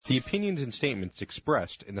The opinions and statements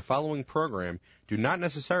expressed in the following program do not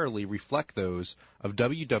necessarily reflect those of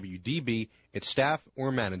WWDB, its staff,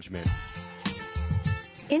 or management.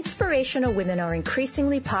 Inspirational women are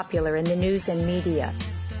increasingly popular in the news and media,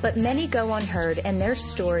 but many go unheard and their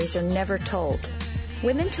stories are never told.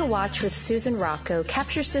 Women to Watch with Susan Rocco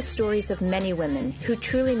captures the stories of many women who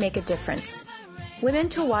truly make a difference. Women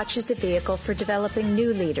to Watch is the vehicle for developing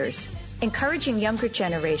new leaders, encouraging younger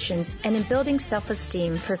generations, and in building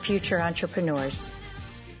self-esteem for future entrepreneurs.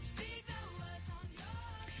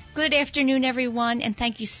 Good afternoon, everyone, and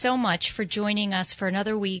thank you so much for joining us for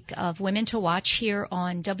another week of Women to Watch here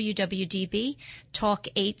on WWDB, Talk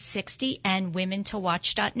 860, and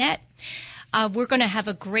WomenToWatch.net. We're going to have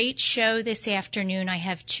a great show this afternoon. I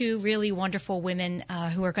have two really wonderful women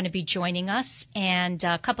who are going to be joining us, and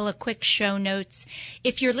a couple of quick show notes.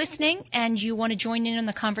 If you're listening and you want to join in on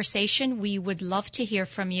the conversation, we would love to hear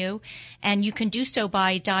from you, and you can do so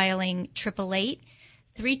by dialing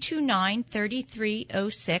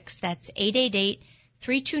 888-329-3306. That's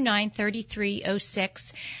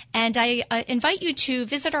 888-329-3306. And I invite you to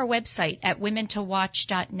visit our website at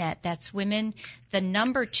WomenToWatch.net. That's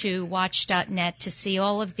Watch.net to see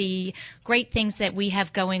all of the great things that we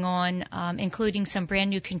have going on, including some brand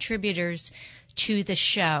new contributors to the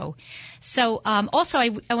show. So also I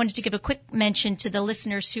wanted to give a quick mention to the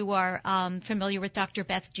listeners who are familiar with Dr.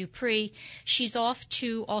 Beth Dupree. She's off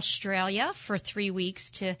to Australia for 3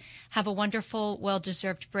 weeks to have a wonderful,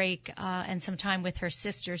 well-deserved break and some time with her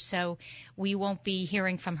sister, so we won't be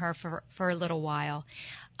hearing from her for a little while.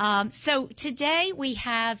 So today we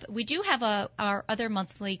do have our other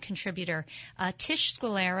monthly contributor, Tish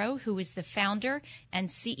Squilero, who is the founder and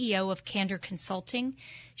CEO of Candor Consulting.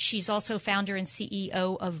 She's also founder and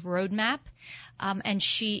CEO of Roadmap, and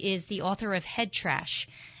she is the author of Head Trash.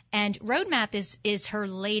 And Roadmap is her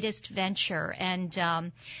latest venture,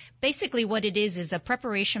 and basically what it is a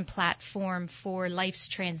preparation platform for life's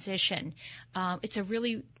transition. It's a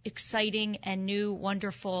really exciting and new,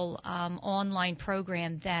 wonderful online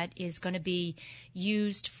program that is going to be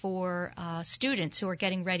used for students who are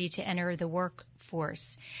getting ready to enter the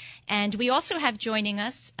workforce. And we also have joining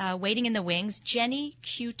us, waiting in the wings, Jenny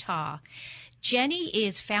Kutaw. Jenny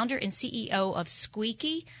is founder and CEO of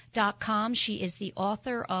Squeaky.com. She is the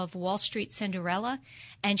author of Wall Street Cinderella,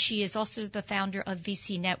 and she is also the founder of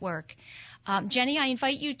VC Network. Jenny, I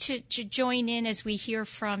invite you to join in as we hear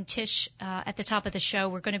from Tish at the top of the show.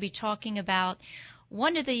 We're going to be talking about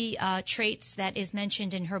one of the traits that is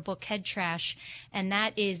mentioned in her book, Head Trash, and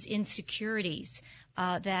that is insecurities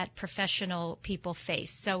that professional people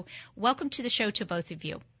face. So welcome to the show to both of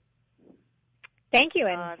you. Thank you.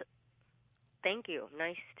 Thank you.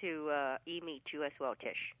 Nice to meet you as well,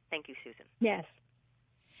 Tish. Thank you, Susan. Yes.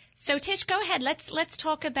 So, Tish, go ahead. Let's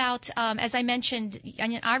talk about, as I mentioned,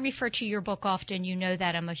 I refer to your book often. You know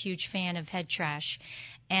that I'm a huge fan of Head Trash.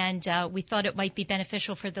 And we thought it might be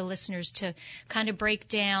beneficial for the listeners to kind of break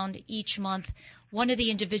down each month one of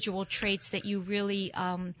the individual traits that you really,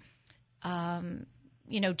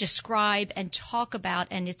 describe and talk about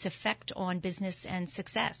and its effect on business and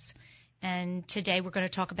success. And today we're going to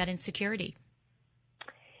talk about insecurity.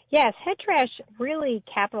 Yes, Head Trash really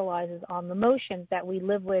capitalizes on the emotions that we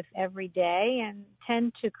live with every day and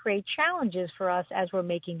tend to create challenges for us as we're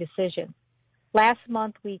making decisions. Last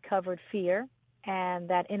month we covered fear and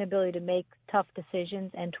that inability to make tough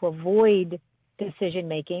decisions and to avoid decision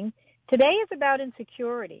making. Today is about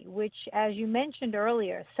insecurity, which, as you mentioned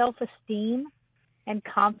earlier, self-esteem and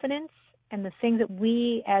confidence and the things that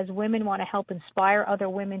we as women want to help inspire other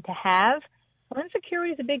women to have. Well,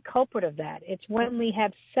 insecurity is a big culprit of that. It's when we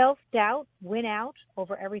have self-doubt win out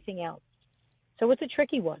over everything else. So it's a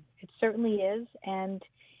tricky one. It certainly is. And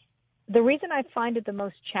the reason I find it the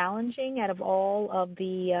most challenging out of all of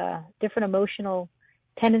the different emotional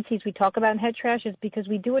tendencies we talk about in Head Trash is because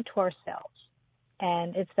we do it to ourselves.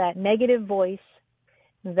 And it's that negative voice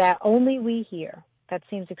that only we hear that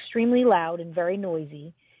seems extremely loud and very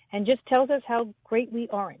noisy and just tells us how great we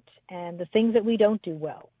aren't and the things that we don't do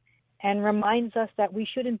well, and reminds us that we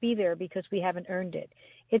shouldn't be there because we haven't earned it.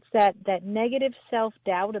 It's that negative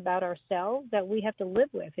self-doubt about ourselves that we have to live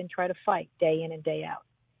with and try to fight day in and day out.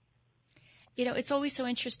 You know, it's always so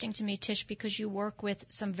interesting to me, Tish, because you work with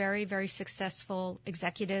some very, very successful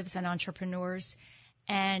executives and entrepreneurs,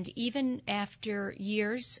 and even after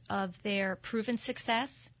years of their proven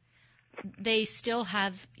success, they still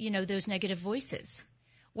have, those negative voices.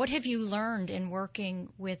 What have you learned in working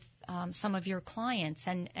with some of your clients?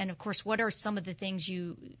 And of course, what are some of the things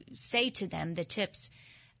you say to them, the tips,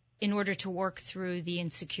 in order to work through the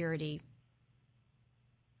insecurity?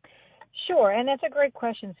 Sure, and that's a great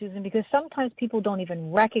question, Susan, because sometimes people don't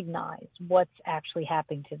even recognize what's actually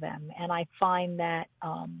happening to them. And I find that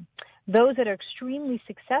those that are extremely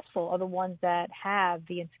successful are the ones that have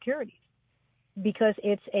the insecurities, because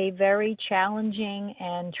it's a very challenging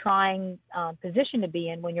and trying position to be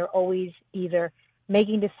in when you're always either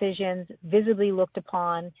making decisions, visibly looked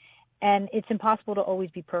upon, and it's impossible to always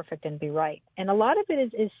be perfect and be right. And a lot of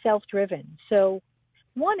it is self-driven. So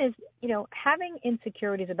one is, having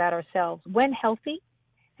insecurities about ourselves when healthy.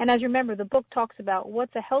 And as you remember, the book talks about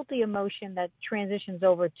what's a healthy emotion that transitions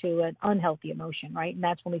over to an unhealthy emotion, right? And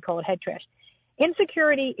that's when we call it head trash.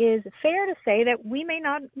 Insecurity is fair to say that we may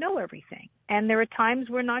not know everything. And there are times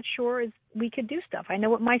we're not sure we could do stuff. I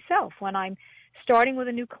know it myself. When I'm starting with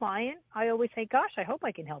a new client, I always say, gosh, I hope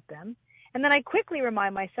I can help them. And then I quickly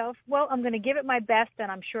remind myself, well, I'm going to give it my best,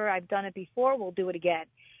 and I'm sure I've done it before. We'll do it again.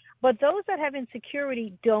 But those that have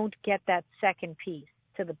insecurity don't get that second piece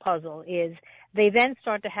to the puzzle. Is they then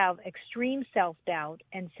start to have extreme self-doubt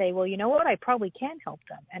and say, well, you know what, I probably can help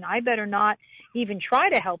them, and I better not even try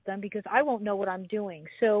to help them because I won't know what I'm doing.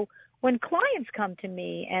 So when clients come to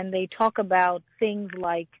me and they talk about things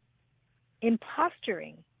like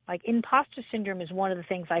imposter syndrome is one of the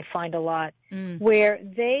things I find a lot, where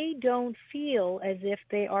they don't feel as if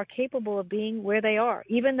they are capable of being where they are,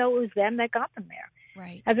 even though it was them that got them there.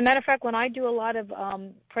 Right. As a matter of fact, when I do a lot of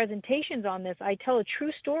presentations on this, I tell a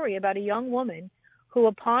true story about a young woman who,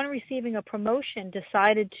 upon receiving a promotion,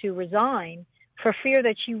 decided to resign for fear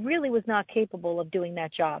that she really was not capable of doing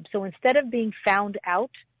that job. So instead of being found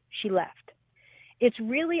out, she left. It's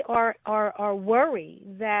really our worry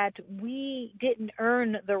that we didn't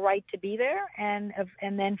earn the right to be there, and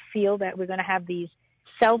then feel that we're going to have these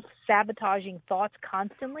self-sabotaging thoughts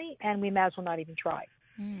constantly, and we may as well not even try.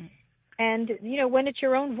 And, when it's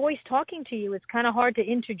your own voice talking to you, it's kind of hard to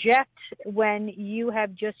interject when you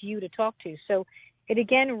have just you to talk to. So it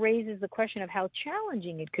again raises the question of how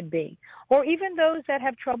challenging it could be. Or even those that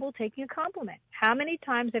have trouble taking a compliment. How many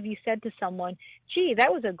times have you said to someone, gee,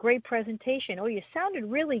 that was a great presentation, or you sounded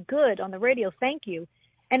really good on the radio, thank you.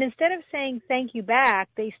 And instead of saying thank you back,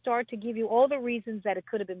 they start to give you all the reasons that it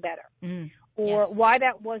could have been better, or why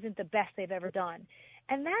that wasn't the best they've ever done.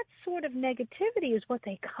 And that sort of negativity is what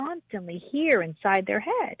they constantly hear inside their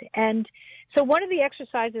head. And so one of the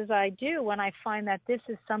exercises I do when I find that this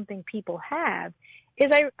is something people have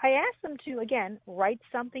is I ask them to, again, write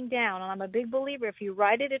something down. And I'm a big believer, if you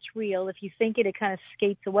write it, it's real. If you think it, it kind of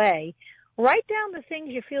skates away. Write down the things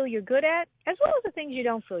you feel you're good at, as well as the things you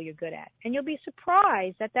don't feel you're good at. And you'll be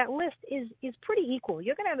surprised that list is pretty equal.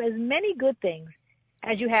 You're going to have as many good things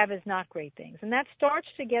as you have as not great things. And that starts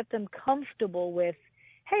to get them comfortable with,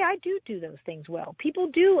 hey, I do those things well. People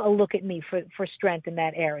do look at me for strength in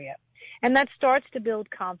that area. And that starts to build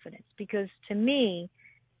confidence, because to me,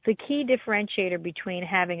 the key differentiator between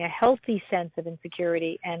having a healthy sense of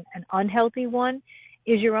insecurity and an unhealthy one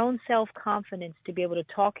is your own self-confidence to be able to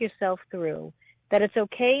talk yourself through that it's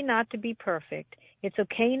okay not to be perfect. It's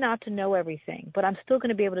okay not to know everything, but I'm still going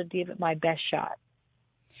to be able to give it my best shot.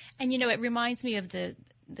 And, it reminds me of the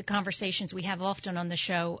conversations we have often on the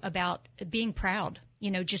show about being proud,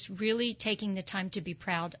 just really taking the time to be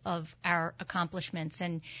proud of our accomplishments.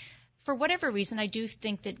 And for whatever reason, I do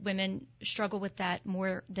think that women struggle with that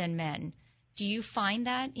more than men. Do you find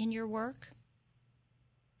that in your work?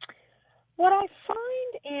 What I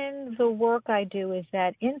find in the work I do is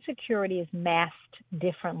that insecurity is masked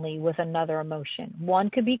differently with another emotion. One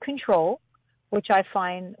could be control, which I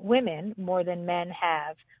find women more than men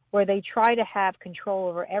have, where they try to have control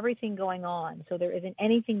over everything going on, so there isn't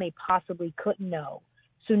anything they possibly couldn't know,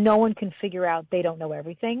 so no one can figure out they don't know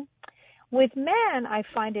everything. With men, I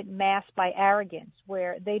find it masked by arrogance,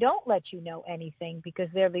 where they don't let you know anything because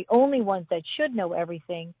they're the only ones that should know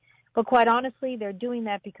everything, but quite honestly, they're doing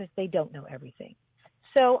that because they don't know everything.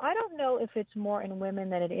 So I don't know if it's more in women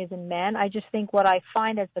than it is in men. I just think what I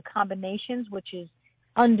find as the combinations, which is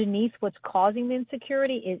underneath what's causing the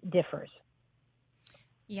insecurity, it differs.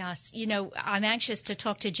 Yes. I'm anxious to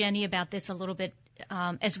talk to Jenny about this a little bit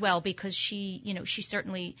as well, because she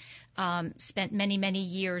certainly spent many, many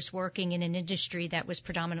years working in an industry that was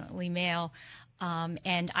predominantly male.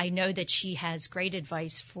 And I know that she has great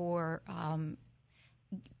advice for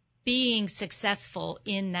being successful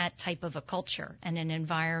in that type of a culture and an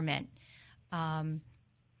environment.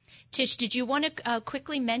 Tish, did you want to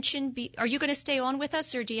quickly mention, are you going to stay on with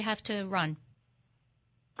us, or do you have to run?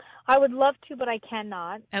 I would love to, but I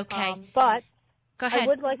cannot. Okay. But go ahead. I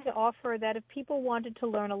would like to offer that if people wanted to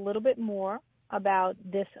learn a little bit more about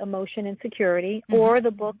this emotion insecurity, or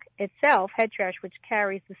the book itself, Head Trash, which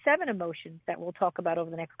carries the 7 emotions that we'll talk about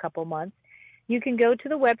over the next couple of months, you can go to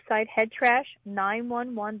the website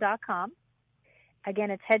headtrash911.com.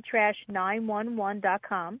 Again, it's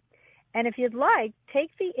headtrash911.com. And if you'd like,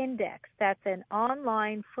 take the index. That's an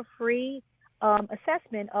online for free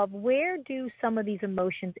assessment of where do some of these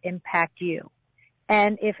emotions impact you.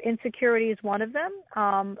 And if insecurity is one of them,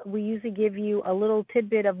 we usually give you a little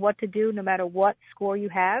tidbit of what to do no matter what score you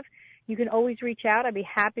have. You can always reach out. I'd be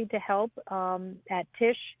happy to help at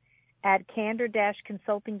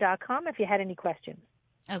Tish@candor-consulting.com if you had any questions.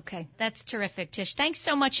 Okay, that's terrific, Tish. Thanks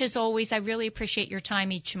so much as always. I really appreciate your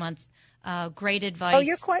time each month. Great advice. Oh,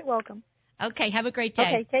 you're quite welcome. Okay, have a great day.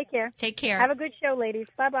 Okay, take care. Take care. Have a good show, ladies.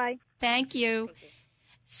 Bye-bye. Thank you.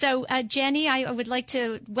 So, Jenny, I would like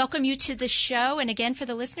to welcome you to the show. And again, for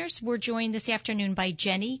the listeners, we're joined this afternoon by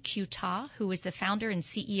Jenny Q-Ta, who is the founder and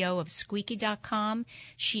CEO of Squeaky.com.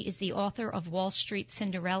 She is the author of Wall Street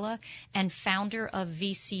Cinderella and founder of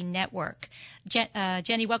VC Network.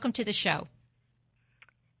 Jenny, welcome to the show.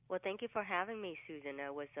 Well, thank you for having me, Susan.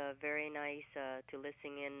 It was very nice to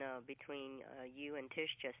listen in between you and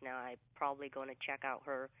Tish just now. I'm probably going to check out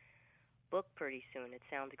her book pretty soon. It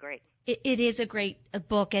sounds great. It is a great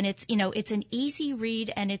book, and it's an easy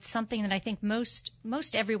read, and it's something that I think most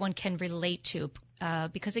everyone can relate to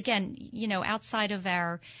because again, outside of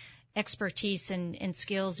our expertise and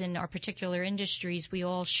skills in our particular industries, we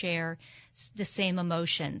all share the same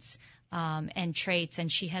emotions and traits,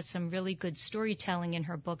 and she has some really good storytelling in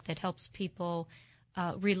her book that helps people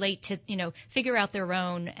relate to, figure out their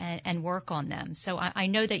own and work on them. So I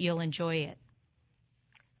know that you'll enjoy it.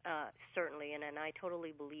 Certainly, and I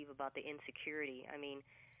totally believe about the insecurity. I mean,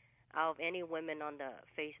 out of any women on the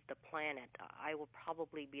face of the planet, I will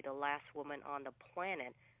probably be the last woman on the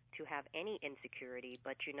planet to have any insecurity.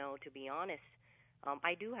 But, to be honest,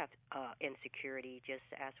 I do have insecurity,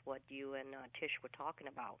 just as what you and Tish were talking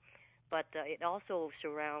about. But it also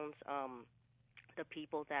surrounds the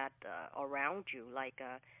people that are around you. Like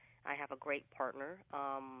I have a great partner.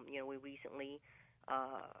 We recently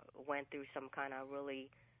went through some kind of really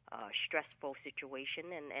stressful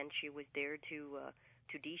situation, and she was there to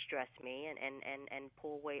de-stress me and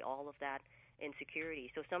pull away all of that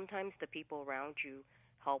insecurity. So sometimes the people around you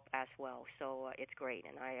help as well. So it's great,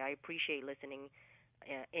 and I appreciate listening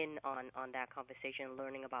in on that conversation and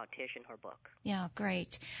learning about Tish and her book. Yeah,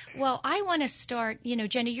 great. Well, I want to start,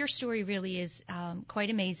 Jenny, your story really is quite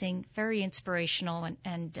amazing, very inspirational,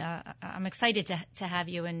 and I'm excited to have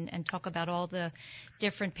you and talk about all the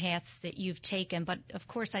different paths that you've taken. But, of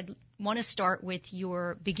course, I'd want to start with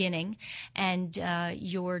your beginning and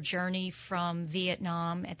your journey from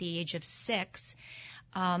Vietnam at the age of 6.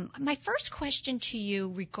 My first question to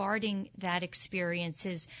you regarding that experience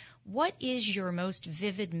is, what is your most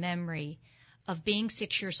vivid memory of being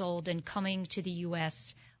 6 years old and coming to the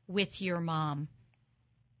U.S. with your mom?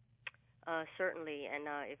 Certainly, and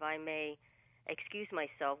if I may excuse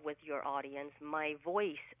myself with your audience, my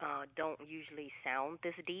voice don't usually sound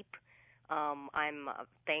this deep. I'm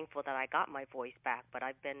thankful that I got my voice back, but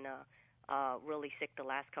I've been really sick the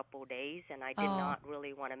last couple of days, and I did not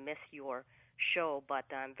really want to miss your show, but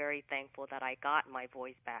I'm very thankful that I got my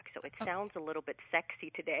voice back. So it sounds a little bit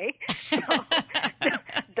sexy today. So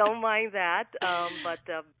don't mind that. But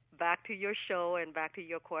back to your show and back to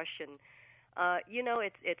your question.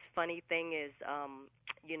 It's funny thing is,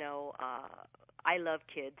 I love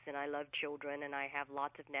kids and I love children, and I have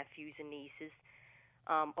lots of nephews and nieces.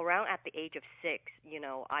 Around at the age of 6,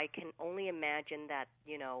 I can only imagine that,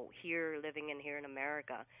 living here in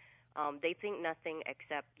America, they think nothing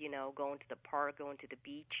except, going to the park, going to the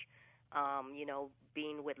beach,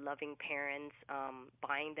 being with loving parents,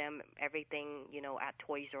 buying them everything, at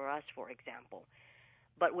Toys R Us, for example.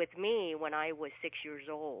 But with me, when I was 6 years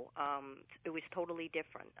old, it was totally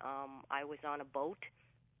different. I was on a boat,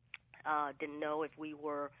 didn't know if we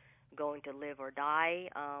were going to live or die,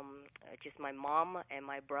 just my mom and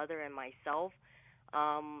my brother and myself.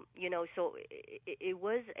 So it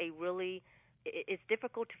was a really... It's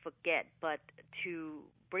difficult to forget, but to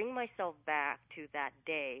bring myself back to that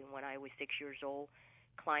day when I was 6 years old,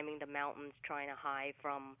 climbing the mountains, trying to hide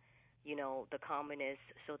from, the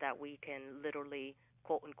communists so that we can literally,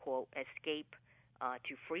 quote unquote, escape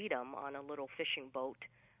to freedom on a little fishing boat,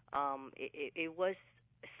 it was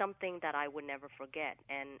something that I would never forget.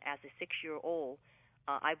 And as a 6-year-old,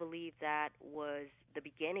 I believe that was the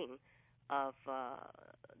beginning of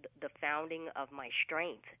the founding of my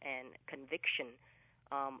strength and conviction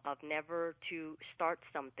of never to start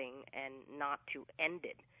something and not to end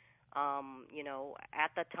it.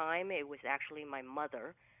 At the time, it was actually my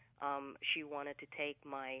mother. She wanted to take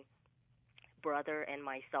my brother and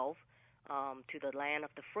myself to the land of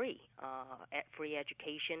the free, free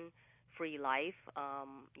education, free life,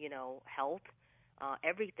 health,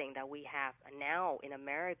 everything that we have now in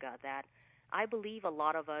America that I believe a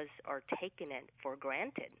lot of us are taking it for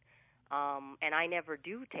granted. And I never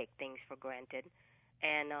do take things for granted.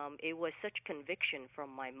 And it was such conviction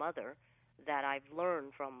from my mother that I've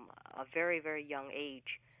learned from a very, very young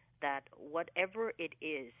age that whatever it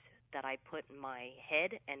is that I put my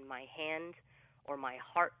head and my hands or my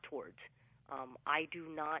heart towards, I do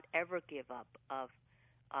not ever give up of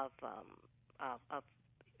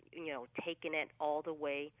taking it all the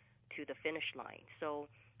way to the finish line. So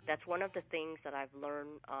that's one of the things that I've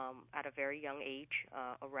learned at a very young age,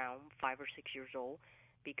 around 5 or 6 years old,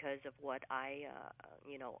 because of what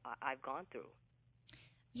I've gone through.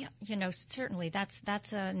 Yeah, certainly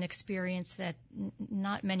that's an experience that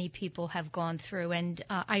not many people have gone through. And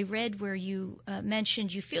I read where you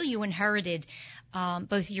mentioned you feel you inherited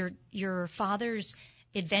both your father's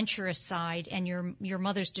adventurous side and your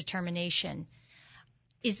mother's determination.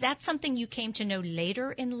 Is that something you came to know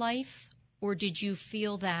later in life, or did you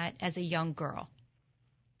feel that as a young girl?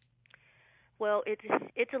 Well,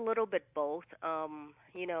 it's a little bit both.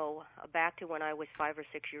 Back to when I was 5 or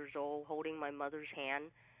 6 years old, holding my mother's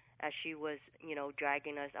hand as she was,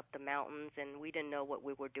 dragging us up the mountains, and we didn't know what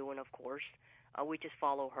we were doing, of course. We just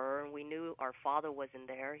followed her, and we knew our father wasn't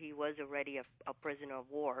there. He was already a prisoner of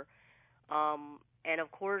war. And,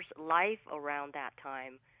 of course, life around that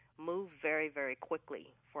time moved very, very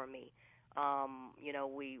quickly for me.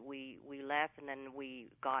 We left, and then we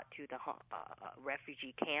got to the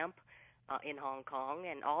refugee camp in Hong Kong,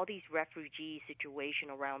 and all these refugee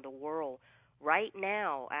situations around the world right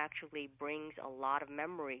now actually brings a lot of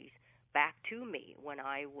memories back to me when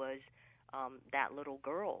I was that little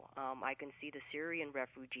girl. I can see the Syrian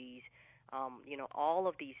refugees. All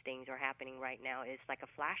of these things are happening right now. It's like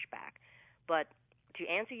a flashback. But to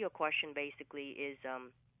answer your question, basically, is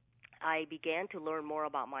I began to learn more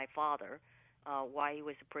about my father, why he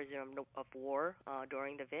was a prisoner of war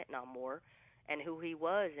during the Vietnam War, and who he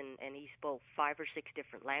was, and he spoke 5 or 6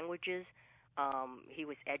 different languages. He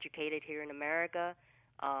was educated here in America,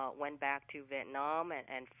 went back to Vietnam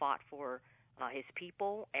and fought for his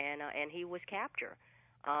people, and he was captured.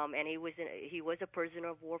 And he was a prisoner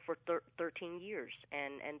of war for 13 years,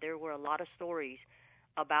 and there were a lot of stories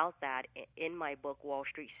about that in my book, Wall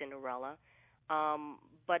Street Cinderella.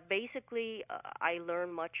 But basically, I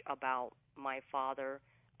learned much about my father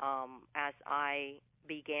as I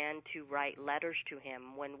began to write letters to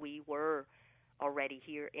him when we were already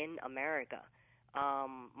here in America.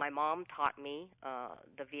 My mom taught me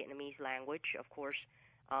the Vietnamese language, of course.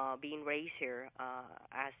 Being raised here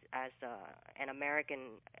as an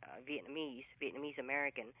American Vietnamese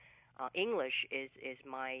American, English is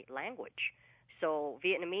my language. So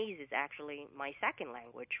Vietnamese is actually my second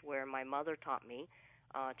language, where my mother taught me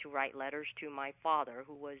to write letters to my father,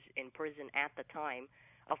 who was in prison at the time.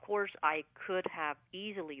 Of course, I could have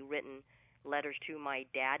easily written letters to my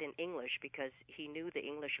dad in English because he knew the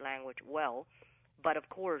English language well, but of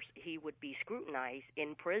course he would be scrutinized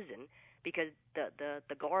in prison because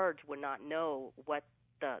the guards would not know what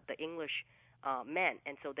the English meant,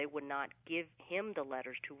 and so they would not give him the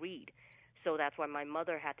letters to read. So that's why my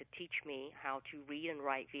mother had to teach me how to read and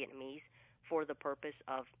write Vietnamese for the purpose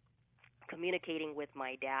of communicating with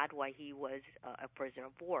my dad while he was a prisoner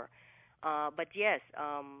of war. But yes,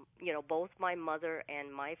 both my mother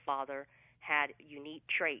and my father had unique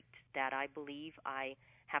traits that I believe I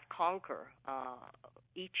have conquered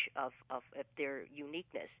each of their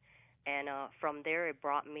uniqueness. And from there, it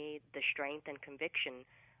brought me the strength and conviction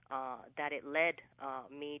that it led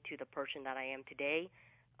me to the person that I am today.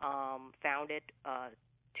 Founded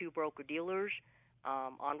 2 broker-dealers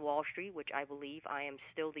on Wall Street, which I believe I am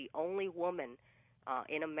still the only woman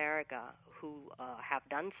in America who have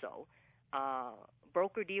done so.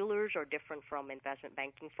 Broker-dealers are different from investment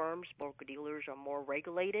banking firms. Broker-dealers are more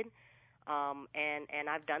regulated, and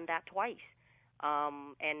I've done that twice.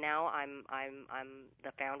 And now I'm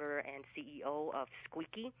the founder and CEO of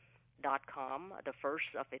Squeaky.com, the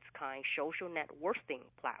first of its kind social networking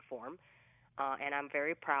platform, and I'm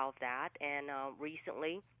very proud of that. And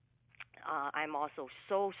recently, I'm also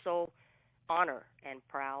so honored and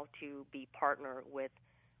proud to be partnered with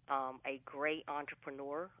a great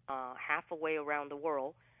entrepreneur halfway around the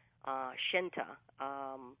world, Shinta,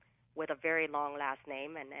 with a very long last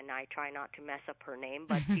name, and I try not to mess up her name,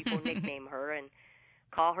 but people nickname her and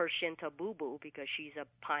call her Shinta Boo Boo because she's a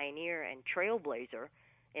pioneer and trailblazer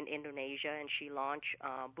in Indonesia, and she launched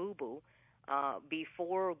Boo Boo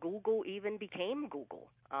before Google even became Google.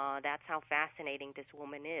 That's how fascinating this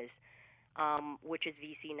woman is, which is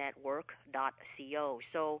vcnetwork.co.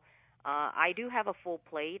 So I do have a full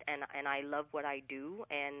plate, and I love what I do,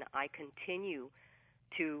 and I continue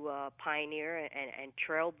to pioneer and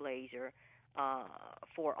trailblazer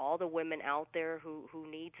for all the women out there who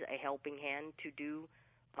needs a helping hand to do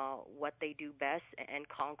what they do best and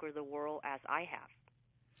conquer the world as I have.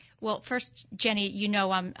 Well, first, Jenny, you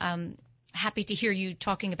know I'm happy to hear you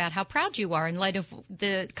talking about how proud you are in light of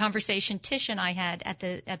the conversation Tish and I had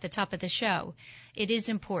at the top of the show. It is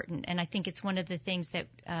important, and I think it's one of the things that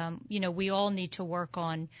we all need to work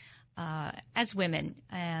on as women,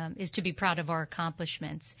 is to be proud of our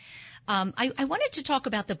accomplishments. I wanted to talk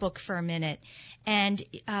about the book for a minute, and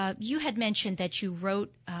you had mentioned that you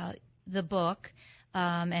wrote the book,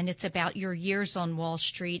 and it's about your years on Wall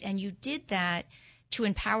Street, and you did that to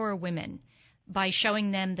empower women by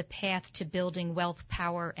showing them the path to building wealth,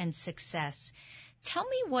 power, and success. Tell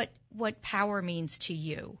me what power means to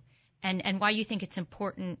you, and why you think it's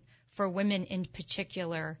important for women in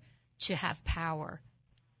particular to have power.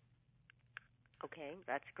 Okay,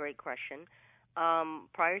 that's a great question.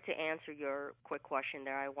 Prior to answer your quick question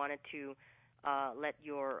there, I wanted to let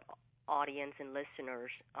your audience and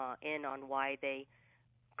listeners in on why they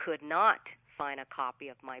could not find a copy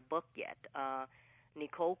of my book yet.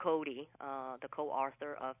 Nicole Cody, the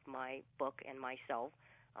co-author of my book, and myself,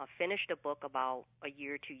 finished the book about a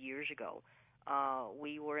year, 2 years ago.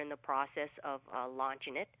 We were in the process of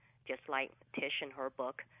launching it, just like Tish and her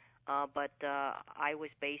book. But I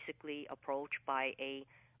was basically approached by a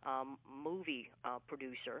movie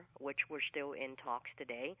producer, which we're still in talks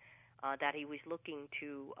today, that he was looking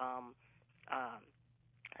to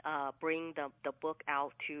bring the book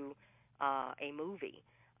out to a movie.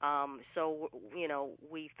 So,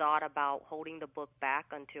 we thought about holding the book back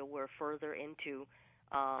until we're further into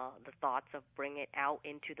the thoughts of bringing it out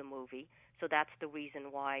into the movie. So that's the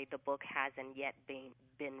reason why the book hasn't yet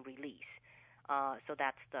been released. So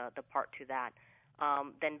that's the part to that.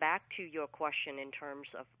 Then back to your question in terms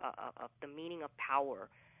of the meaning of power.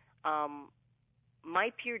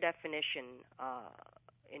 My pure definition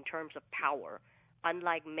in terms of power,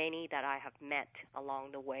 unlike many that I have met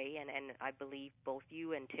along the way, and I believe both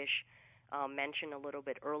you and Tish mentioned a little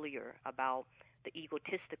bit earlier about the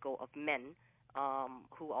egotistical of men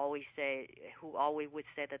who always would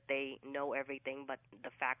say that they know everything, but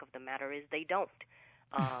the fact of the matter is they don't.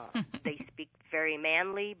 They speak very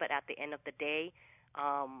manly, but at the end of the day,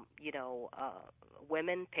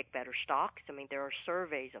 women pick better stocks. I mean, there are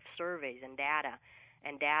surveys and data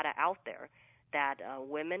out there that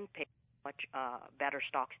women pick much better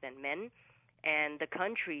stocks than men, and the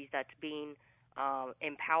countries that's being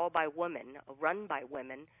empowered by women, run by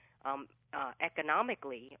women,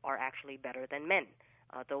 economically are actually better than men.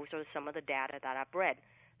 Those are some of the data that I've read.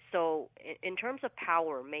 So in terms of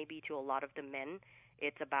power, maybe to a lot of the men,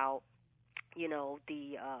 it's about,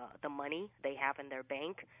 the money they have in their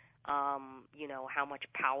bank, how much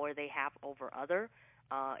power they have over other.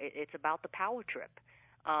 It's about the power trip.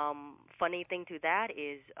 Funny thing to that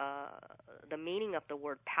is the meaning of the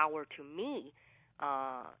word power to me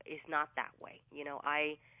is not that way.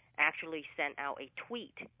 I actually sent out a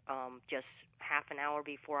tweet just half an hour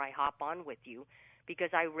before I hop on with you,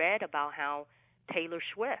 because I read about how Taylor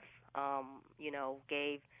Swift,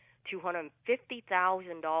 gave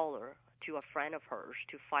 $250,000 to a friend of hers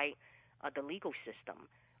to fight the legal system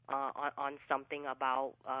on something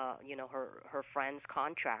about her friend's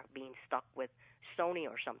contract being stuck with Sony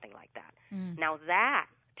or something like that. Now that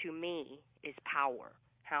to me is power.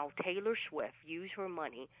 How Taylor Swift used her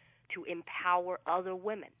money to empower other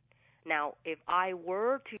women. Now, if I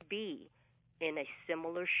were to be in a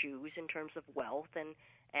similar shoes in terms of wealth and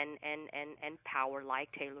power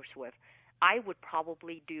like Taylor Swift, I would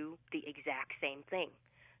probably do the exact same thing.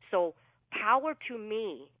 So power to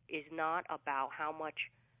me is not about how much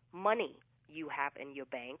money you have in your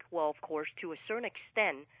bank. Well, of course, to a certain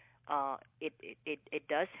extent, it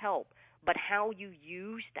does help. But how you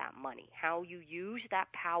use that money, how you use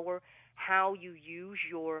that power, how you use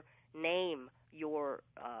your name, your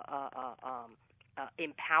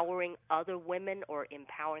empowering other women or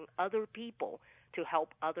empowering other people to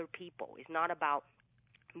help other people. It's not about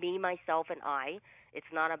me, myself, and I.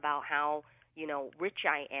 It's not about how rich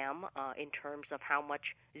I am in terms of how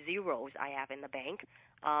much zeros I have in the bank,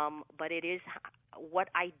 but it is what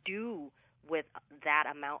I do with that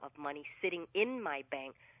amount of money sitting in my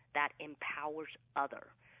bank that empowers other.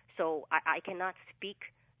 So I cannot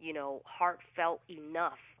speak, heartfelt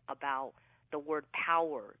enough about the word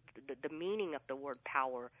power, the meaning of the word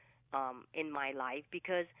power in my life,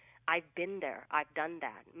 because I've been there. I've done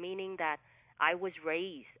that, meaning that I was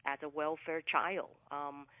raised as a welfare child.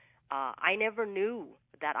 I never knew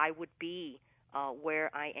that I would be where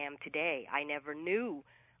I am today. I never knew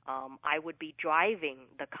I would be driving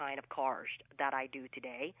the kind of cars that I do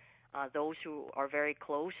today. Those who are very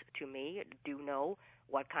close to me do know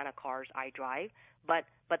what kind of cars I drive, but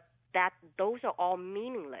those are all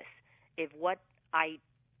meaningless if what I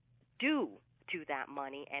do to that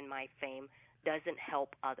money and my fame doesn't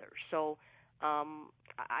help others. So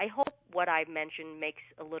I hope what I've mentioned makes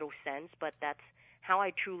a little sense, but that's how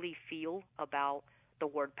I truly feel about the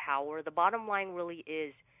word power. The bottom line really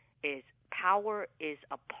is power is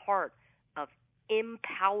a part of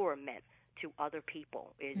empowerment to other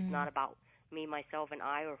people. It is not about me, myself, and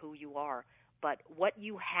I, or who you are, but what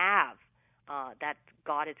you have that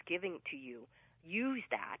God is giving to you. Use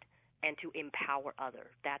that and to empower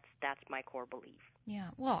others. That's my core belief. Yeah,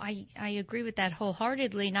 well, I agree with that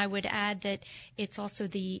wholeheartedly, and I would add that it's also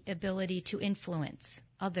the ability to influence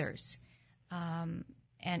others. And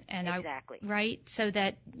exactly. Right, so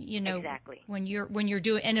that exactly. when you're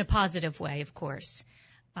doing in a positive way, of course.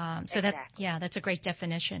 Exactly. That's a great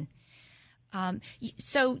definition.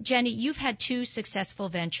 So Jenny, you've had two successful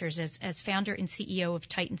ventures as founder and CEO of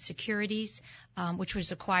Titan Securities, which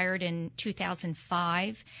was acquired in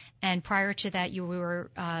 2005, and prior to that, you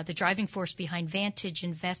were the driving force behind Vantage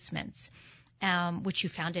Investments, which you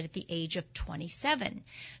founded at the age of 27.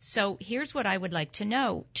 So here's what I would like to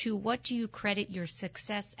know. To what do you credit your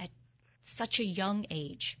success at such a young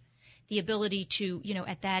age? The ability to,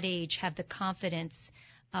 at that age have the confidence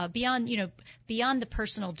beyond the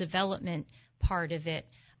personal development part of it,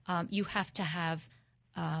 you have to have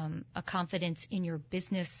a confidence in your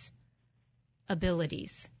business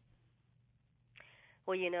abilities.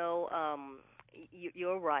 Well,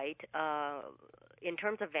 you're right. In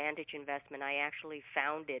terms of Vantage Investment, I actually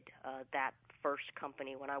founded that first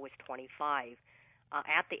company when I was 25.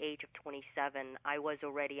 At the age of 27, I was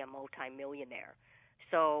already a multimillionaire.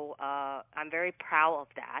 So I'm very proud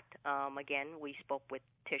of that. Again, we spoke with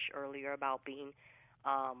Tish earlier about being,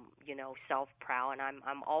 self-proud, and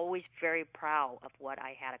I'm always very proud of what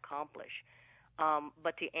I had accomplished.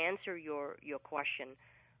 But to answer your question,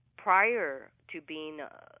 prior to being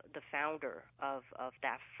the founder of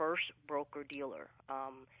that first broker-dealer,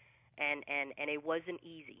 and it wasn't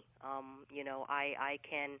easy. I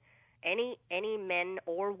can any men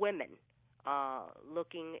or women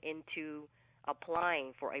looking into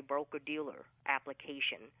applying for a broker-dealer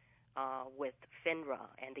application with FINRA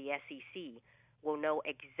and the SEC will know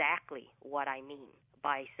exactly what I mean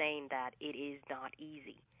by saying that it is not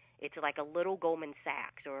easy. It's like a little Goldman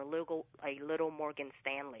Sachs or a little Morgan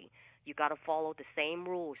Stanley. You got to follow the same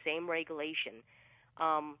rules, same regulation.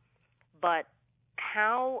 But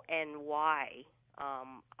how and why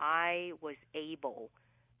I was able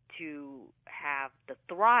to have the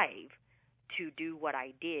thrive to do what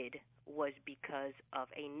I did was because of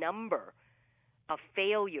a number of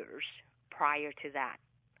failures prior to that.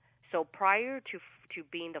 So prior to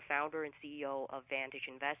being the founder and CEO of Vantage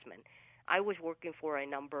Investment, I was working for a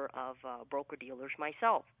number of broker-dealers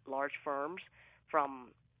myself, large firms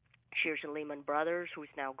from Shears and Lehman Brothers, who's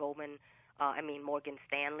now Morgan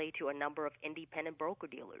Stanley, to a number of independent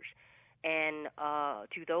broker-dealers. And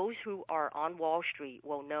to those who are on Wall Street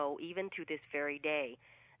will know, even to this very day,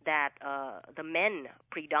 that the men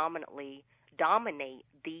predominantly dominate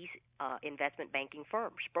these investment banking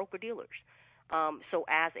firms, broker-dealers. So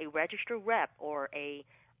as a registered rep or a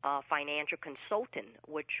financial consultant,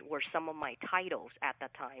 which were some of my titles at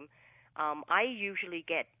that time, I usually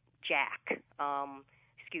get jack.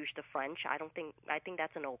 Excuse the French. I think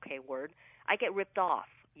that's an okay word. I get ripped off.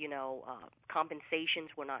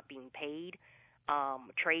 Compensations were not being paid.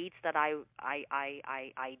 Trades that I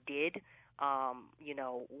did,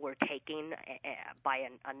 were taken by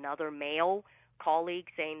another male colleague,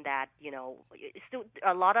 saying that still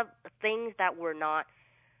a lot of things that were not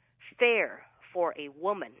fair for a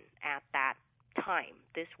woman at that time.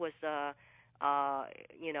 This was at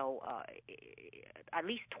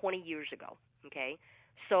least 20 years ago. Okay,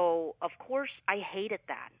 so of course I hated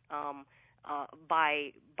that.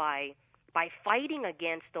 By fighting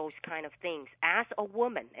against those kind of things as a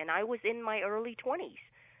woman, and I was in my early 20s,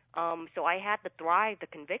 so I had the drive, the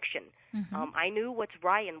conviction. Mm-hmm. I knew what's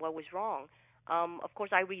right and what was wrong. Of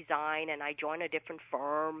course, I resigned and I joined a different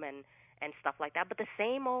firm and stuff like that. But the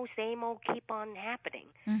same old keep on happening.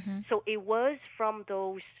 Mm-hmm. So it was from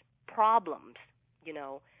those problems,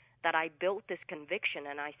 that I built this conviction.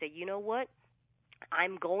 And I said, you know what?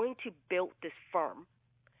 I'm going to build this firm,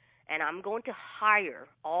 and I'm going to hire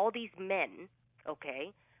all these men,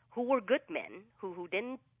 okay, who were good men, who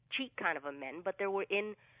didn't cheat kind of a men, but they were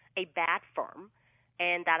in a bad firm,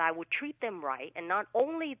 and that I would treat them right, and not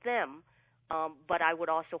only them, but I would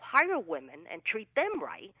also hire women and treat them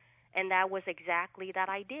right, and that was exactly that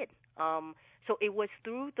I did. So it was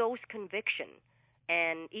through those convictions,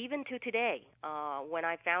 and even to today, when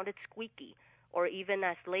I founded Squeaky, or even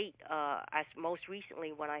as late as most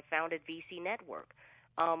recently when I founded VC Network,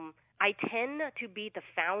 I tend to be the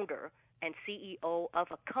founder and CEO of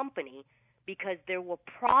a company because there were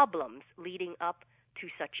problems leading up to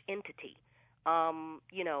such entity.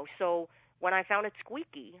 So when I founded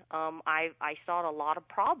Squeaky, I saw a lot of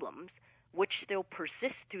problems, which still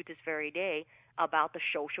persist to this very day, about the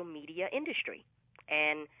social media industry.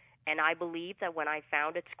 And I believe that when I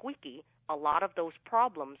founded Squeaky, a lot of those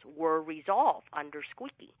problems were resolved under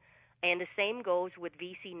Squeaky. And the same goes with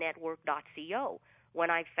VCNetwork.co. When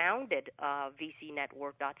I founded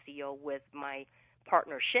VCNetwork.co with my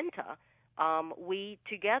partner Shinta, we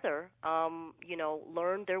together,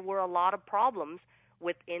 learned there were a lot of problems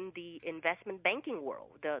within the investment banking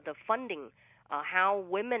world, the funding, how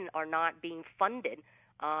women are not being funded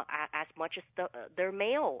as much as their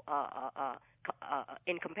male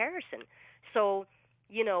in comparison. So,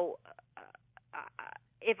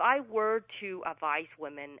 if I were to advise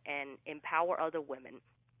women and empower other women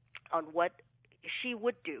on what she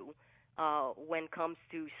would do when it comes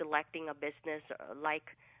to selecting a business,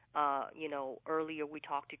 earlier we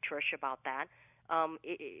talked to Trish about that,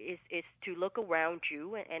 is to look around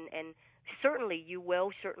you, and certainly you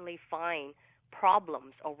will certainly find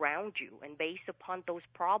problems around you, and based upon those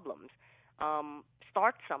problems,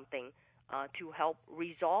 start something to help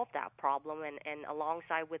resolve that problem, and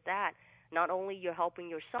alongside with that, not only you're helping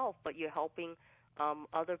yourself, but you're helping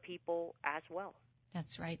other people as well.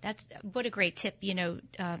 That's right. What a great tip.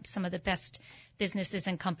 Some of the best businesses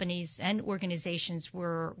and companies and organizations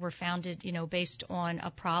were founded, based on a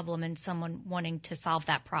problem and someone wanting to solve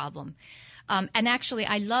that problem. And actually,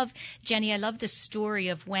 Jenny, I love the story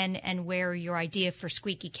of when and where your idea for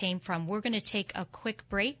Squeaky came from. We're going to take a quick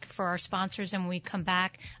break for our sponsors, and when we come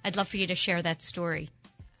back, I'd love for you to share that story.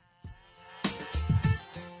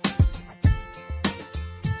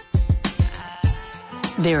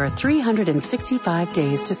 There are 365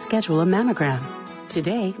 days to schedule a mammogram.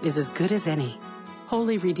 Today is as good as any.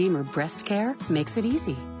 Holy Redeemer Breast Care makes it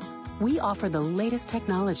easy. We offer the latest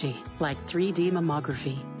technology like 3D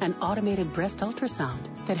mammography and automated breast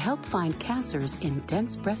ultrasound that help find cancers in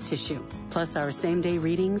dense breast tissue. Plus, our same-day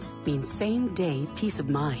readings mean same-day peace of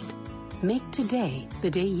mind. Make today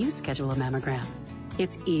the day you schedule a mammogram.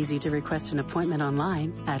 It's easy to request an appointment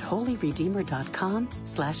online at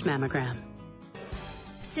holyredeemer.com/mammogram.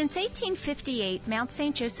 Since 1858, Mount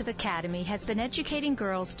St. Joseph Academy has been educating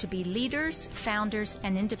girls to be leaders, founders,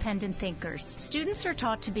 and independent thinkers. Students are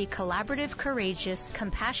taught to be collaborative, courageous,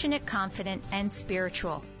 compassionate, confident, and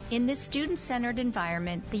spiritual. In this student-centered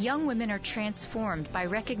environment, the young women are transformed by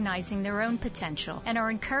recognizing their own potential and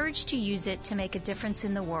are encouraged to use it to make a difference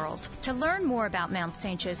in the world. To learn more about Mount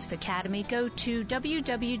St. Joseph Academy, go to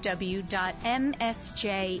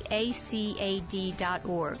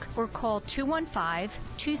www.msjacad.org or call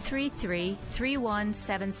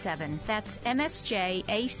 215-233-3177. That's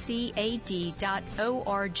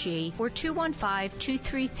msjacad.org or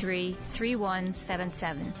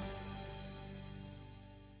 215-233-3177.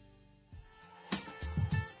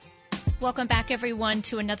 Welcome back, everyone,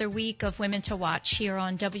 to another week of Women to Watch here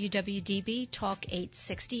on WWDB Talk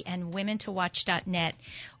 860 and WomenToWatch.net.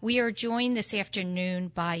 We are joined this afternoon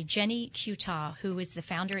by Jenny Kutaw, who is the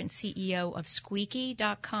founder and CEO of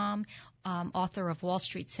Squeaky.com, author of Wall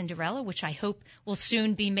Street Cinderella, which I hope will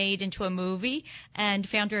soon be made into a movie, and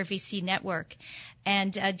founder of VC Network.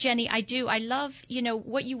 And Jenny, I love,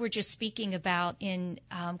 what you were just speaking about in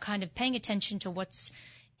kind of paying attention to what's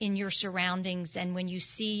in your surroundings, and when you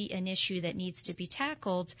see an issue that needs to be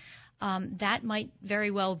tackled, that might very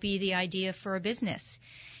well be the idea for a business.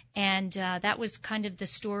 And that was kind of the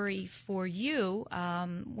story for you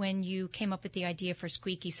when you came up with the idea for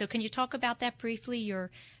Squeaky. So can you talk about that briefly, your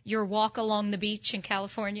walk along the beach in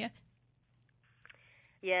California?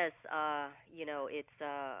 Yes, it's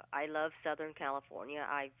I love Southern California.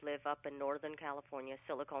 I've lived up in Northern California,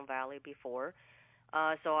 Silicon Valley before.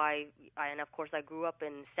 So and of course I grew up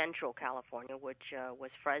in Central California, which was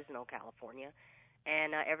Fresno, California.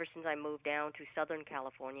 And ever since I moved down to Southern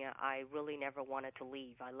California, I really never wanted to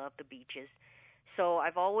leave. I love the beaches. So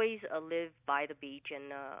I've always lived by the beach,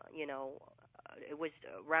 and, it was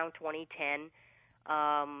around 2010,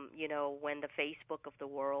 when the Facebook of the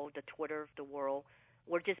world, the Twitter of the world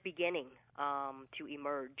were just beginning to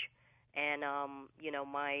emerge. And,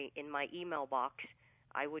 in my email box,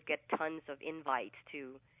 I would get tons of invites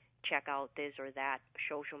to check out this or that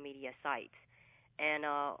social media sites. And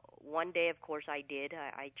one day, of course, I did.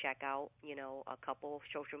 I check out, a couple of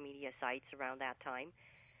social media sites around that time.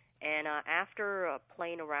 And after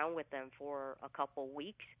playing around with them for a couple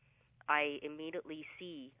weeks, I immediately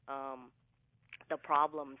see the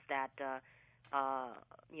problems that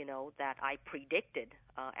that I predicted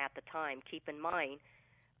at the time. Keep in mind,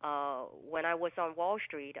 when I was on Wall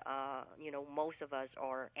Street, most of us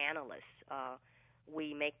are analysts.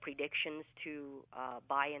 We make predictions to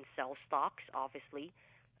buy and sell stocks, obviously.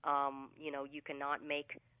 You cannot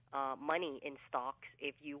make money in stocks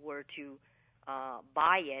if you were to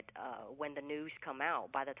buy it when the news come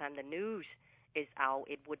out. By the time the news is out,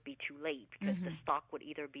 it would be too late because the stock would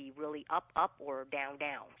either be really up, or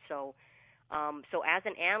down. So as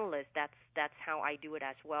an analyst, that's how I do it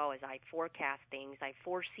as well. As I forecast things, I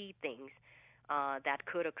foresee things that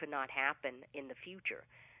could or could not happen in the future.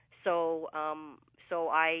 So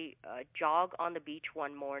I jog on the beach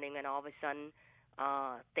one morning, and all of a sudden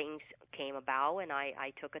things came about, and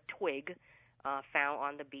I took a twig found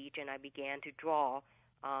on the beach, and I began to draw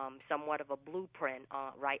somewhat of a blueprint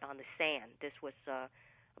right on the sand. This was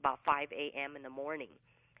about 5 a.m. in the morning.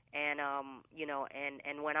 And,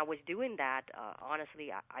 and when I was doing that,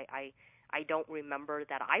 honestly, I don't remember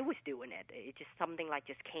that I was doing it. It just something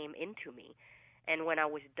just came into me. And when I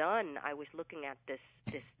was done, I was looking at this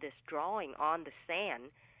drawing on the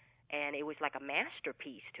sand, and it was like a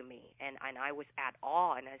masterpiece to me. And I was at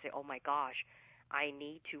awe, and I said, oh my gosh, I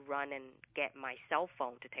need to run and get my cell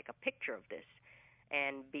phone to take a picture of this.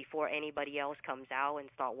 And before anybody else comes out and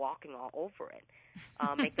start walking all over it,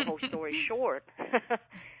 make the whole story short,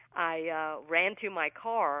 I ran to my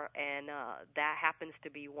car, and that happens to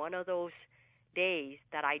be one of those days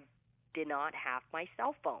that I did not have my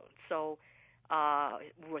cell phone. So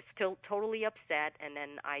was still totally upset, and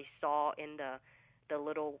then I saw in the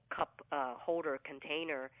little cup holder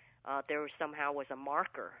container there somehow was a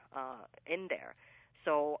marker in there.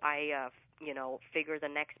 So I figured the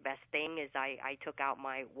next best thing is I took out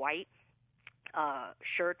my white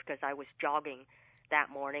shirt because I was jogging that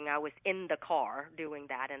morning. I was in the car doing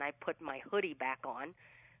that, and I put my hoodie back on,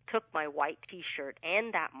 took my white T-shirt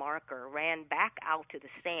and that marker, ran back out to the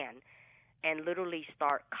sand, and literally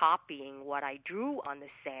start copying what I drew on the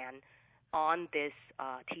sand on this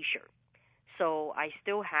T-shirt. So I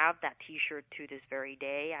still have that T-shirt to this very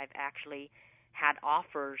day. I've actually had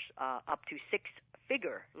offers up to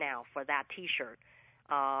six-figure now for that T-shirt,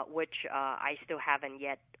 which I still haven't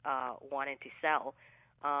yet wanted to sell.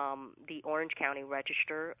 The Orange County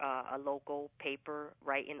Register, a local paper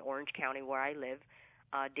right in Orange County where I live,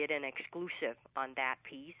 did an exclusive on that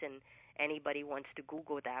piece, and anybody wants to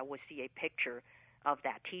Google that will see a picture of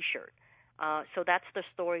that T-shirt. So that's the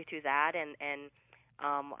story to that, and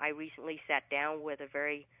I recently sat down with a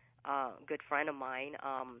very good friend of mine,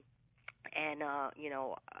 and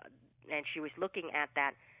she was looking at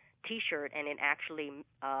that T-shirt, and it actually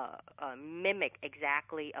mimicked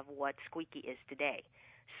exactly of what Squeaky is today.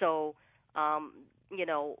 So,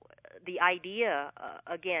 the idea,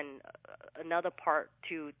 again, another part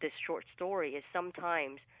to this short story is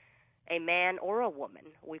sometimes a man or a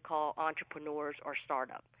woman, we call entrepreneurs or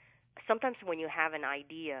startup. Sometimes when you have an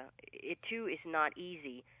idea, it too is not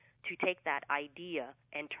easy to take that idea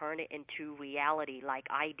and turn it into reality like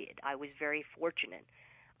I did. I was very fortunate.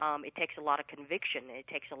 It takes a lot of conviction. It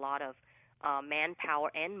takes a lot of manpower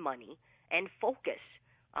and money and focus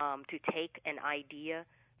to take an idea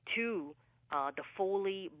to the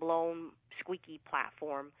fully blown Squeaky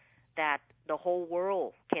platform that the whole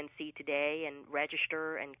world can see today and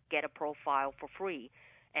register and get a profile for free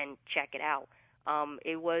and check it out.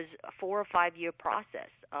 It was a 4 or 5 year process,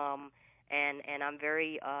 and I'm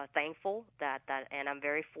very thankful that and I'm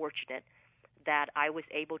very fortunate that I was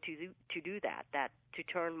able to do that to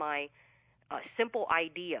turn my simple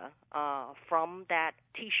idea from that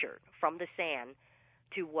T-shirt, from the sand,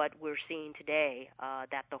 to what we're seeing today,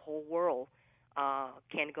 that the whole world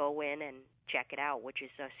can go in and check it out, which is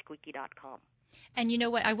squeaky.com. And you know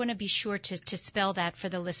what? I want to be sure to spell that for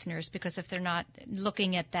the listeners, because if they're not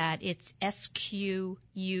looking at that, it's SQUEEQEE.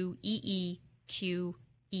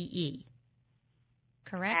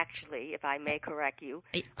 Correct? Actually, if I may correct you,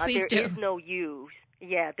 please do. There is no U's.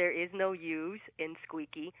 Yeah, there is no U's in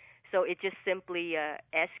Squeaky. So it's just simply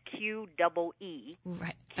SQEE,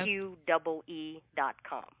 right.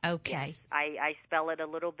 QEE.com. Okay. Yes, I spell it a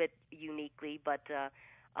little bit uniquely, but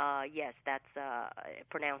yes, that's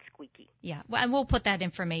pronounced Squeaky. Yeah, well, and we'll put that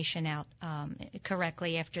information out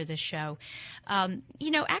correctly after the show.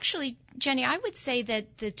 Actually, Jenny, I would say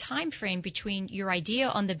that the time frame between your idea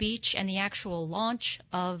on the beach and the actual launch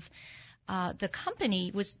of the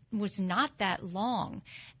company was not that long.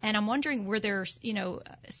 And I'm wondering, were there,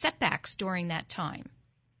 setbacks during that time?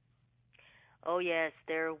 Oh, yes,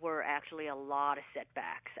 there were actually a lot of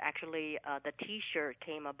setbacks. Actually, the T-shirt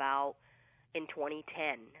came about in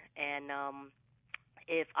 2010, and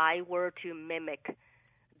if I were to mimic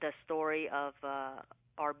the story of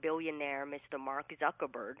our billionaire, Mr. Mark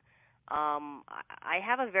Zuckerberg, I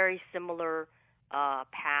have a very similar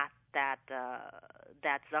path that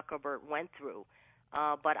Zuckerberg went through,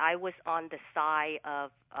 but I was on the side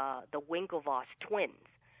of the Winklevoss twins,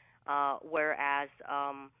 whereas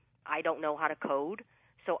I don't know how to code,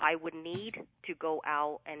 so I would need to go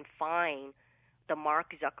out and find the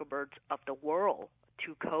Mark Zuckerbergs of the world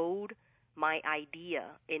to code my idea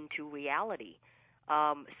into reality.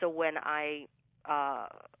 So when I,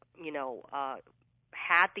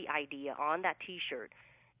 had the idea on that T-shirt,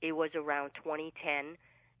 it was around 2010,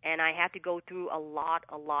 and I had to go through a lot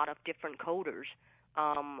of different coders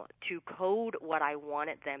to code what I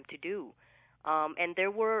wanted them to do. And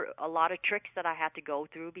there were a lot of tricks that I had to go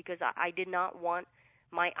through because I did not want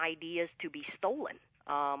my ideas to be stolen.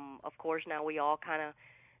 Of course, now we all kind of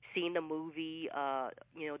seen the movie,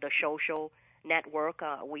 The Social Network.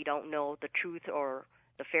 We don't know the truth or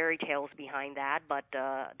the fairy tales behind that, but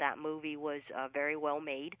that movie was very well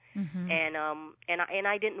made, mm-hmm. and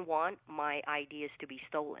I didn't want my ideas to be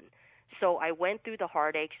stolen. So I went through the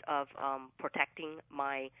heartaches of protecting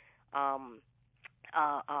my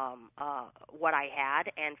what I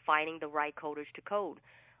had and finding the right coders to code.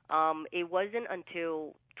 It wasn't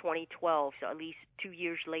until 2012, so at least 2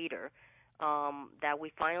 years later, that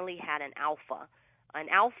we finally had an alpha. An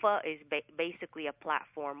alpha is basically a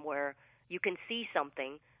platform where you can see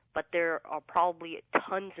something, but there are probably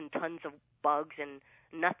tons and tons of bugs and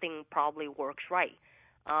nothing probably works right.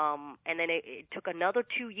 And then it took another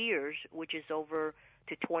 2 years, which is over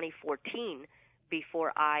to 2014,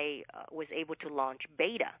 before I was able to launch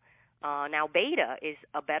beta. Now beta is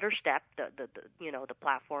a better step. The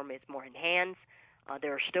platform is more enhanced.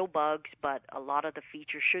 There are still bugs, but a lot of the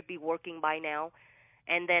features should be working by now.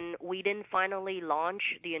 And then we didn't finally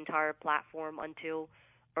launch the entire platform until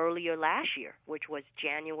earlier last year, which was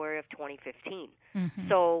January of 2015. Mm-hmm.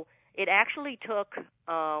 So it actually took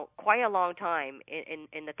quite a long time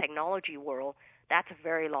in the technology world. That's a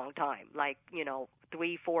very long time,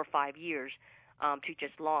 3, 4, 5 years to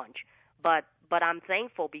just launch. But I'm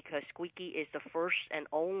thankful because Squeaky is the first and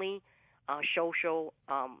only social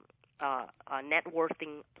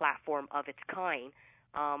networking platform of its kind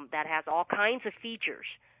that has all kinds of features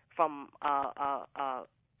from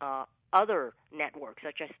other networks,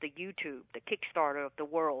 such as the YouTube, the Kickstarter of the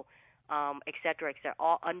world, et cetera,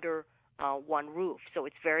 all under one roof. So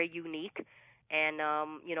it's very unique, and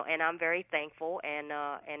and I'm very thankful, and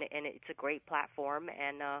it's a great platform,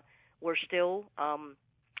 and we're still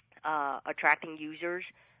attracting users,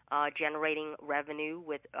 generating revenue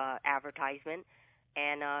with advertisement,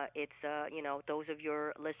 and it's those of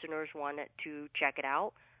your listeners wanted to check it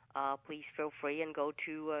out, please feel free and go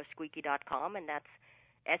to squeaky.com, and that's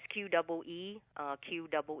SQEEQEE.com.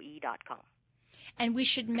 And we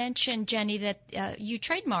should mention, Jenny, that you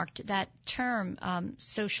trademarked that term,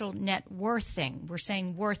 social net worthing. We're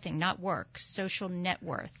saying worthing, not work. Social net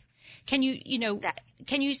worth. Can you,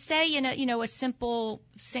 can you say in a simple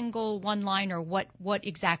single one-liner what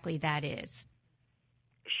exactly that is?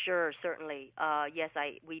 Sure, certainly. Yes,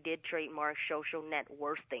 we did trademark social net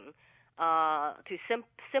worthing. To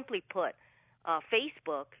simply put,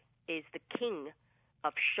 Facebook is the king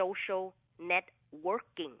of social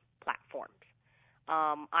networking platforms.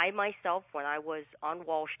 I myself, when I was on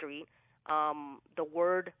Wall Street,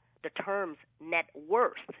 the terms net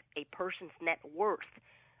worth, a person's net worth,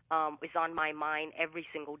 is on my mind every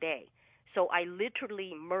single day. So I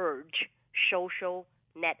literally merge social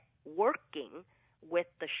networking with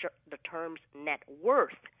the terms net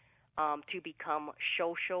worth to become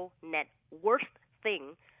social net worth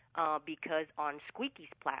thing, because on Squeaky's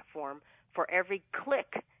platform, for every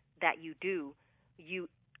click that you do, you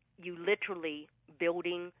literally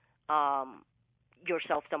building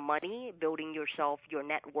yourself some money, building yourself your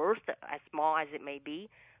net worth, as small as it may be,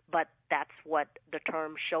 but that's what the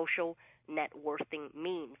term social net worthing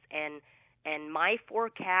means. And my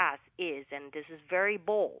forecast is, and this is very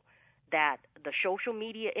bold, that the social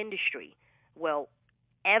media industry will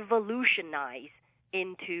evolutionize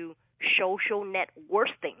into social net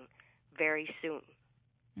worthing very soon.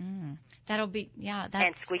 That'll be,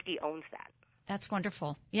 and Squeaky owns that. That's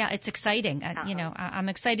wonderful. Yeah, it's exciting. I'm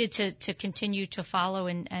excited to continue to follow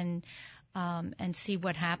and see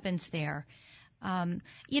what happens there.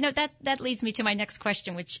 That leads me to my next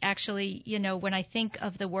question, which actually, when I think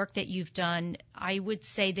of the work that you've done, I would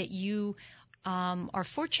say that you are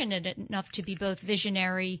fortunate enough to be both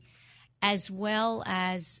visionary as well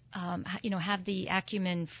as, have the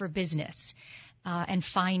acumen for business and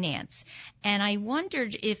finance. And I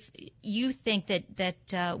wondered if you think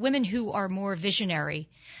that women who are more visionary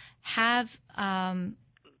can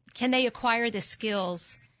they acquire the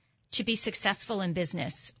skills to be successful in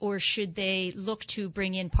business, or should they look to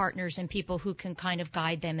bring in partners and people who can kind of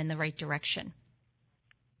guide them in the right direction?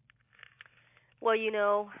 Well,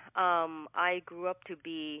 I grew up to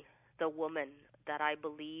be the woman that I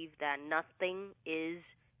believe that nothing is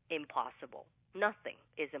impossible. Nothing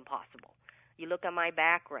is impossible. You look at my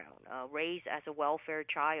background, raised as a welfare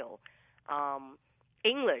child.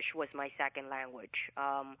 English was my second language,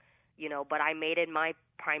 but I made it my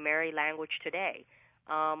primary language today.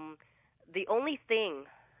 The only thing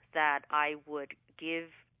that I would give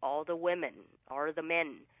all the women or the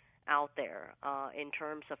men out there in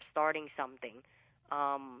terms of starting something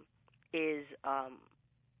is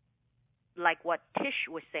like what Tish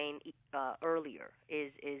was saying earlier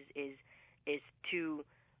is to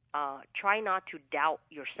try not to doubt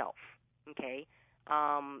yourself. Okay,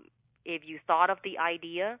 if you thought of the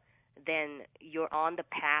idea, then you're on the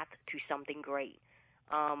path to something great.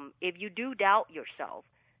 If you do doubt yourself,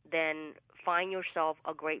 then find yourself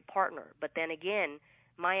a great partner. But then again,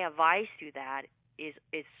 my advice to that is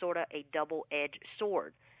sort of a double-edged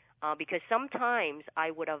sword, because sometimes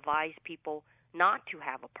I would advise people not to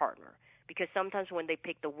have a partner, because sometimes when they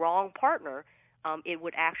pick the wrong partner, it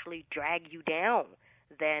would actually drag you down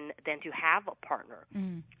than to have a partner.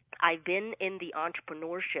 Mm. I've been in the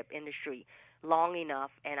entrepreneurship industry long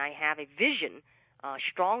enough, and I have a vision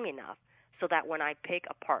strong enough so that when I pick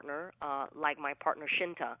a partner, like my partner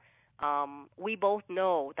Shinta, we both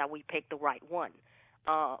know that we picked the right one.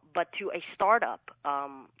 But to a startup,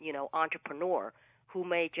 entrepreneur who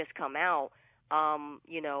may just come out,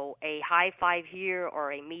 a high five here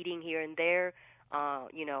or a meeting here and there,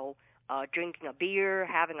 drinking a beer,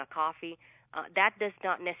 having a coffee, that does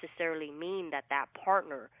not necessarily mean that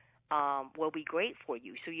partner will be great for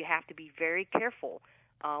you. So you have to be very careful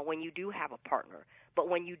when you do have a partner. But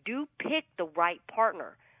when you do pick the right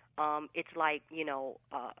partner, it's like,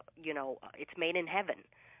 it's made in heaven.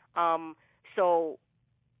 So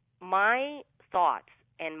my thoughts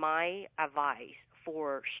and my advice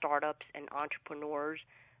for startups and entrepreneurs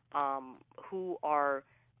who are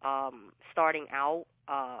starting out,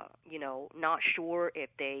 not sure if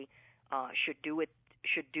they should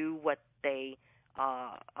do what they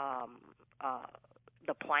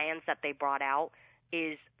the plans that they brought out,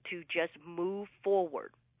 is to just move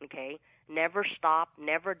forward. Okay, never stop,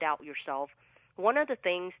 never doubt yourself. One of the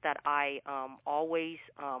things that I always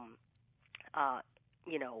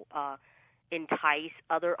entice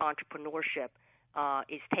other entrepreneurship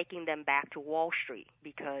is taking them back to Wall Street,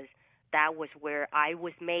 because that was where I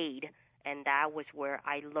was made, and that was where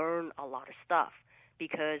I learned a lot of stuff.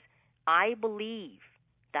 Because I believe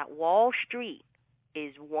that Wall Street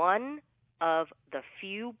is one of the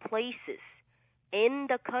few places in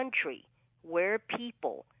the country where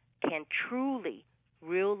people can truly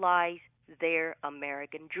realize their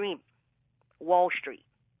American dream. Wall Street,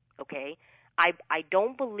 okay? I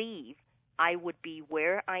don't believe I would be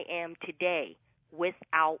where I am today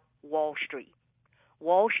without Wall Street.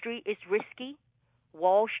 Wall Street is risky.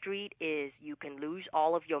 Wall Street is, you can lose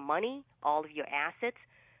all of your money, all of your assets,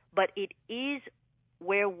 but it is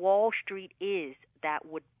where Wall Street is that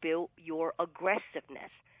would build your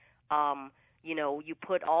aggressiveness. You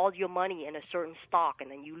put all your money in a certain stock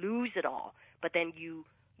and then you lose it all, but then you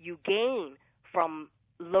gain from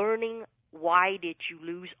learning why did you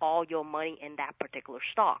lose all your money in that particular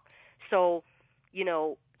stock. So,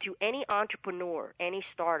 to any entrepreneur, any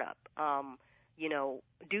startup,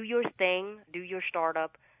 do your thing, do your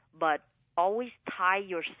startup, but always tie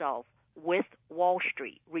yourself with Wall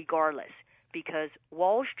Street regardless, because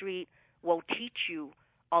Wall Street will teach you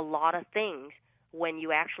a lot of things when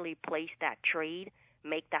you actually place that trade,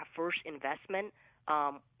 make that first investment.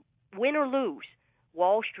 Win or lose,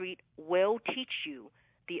 Wall Street will teach you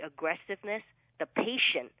the aggressiveness, the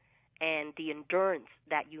patience, and the endurance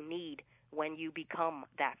that you need when you become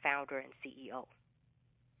that founder and CEO.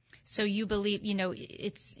 So you believe,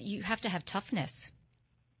 you have to have toughness.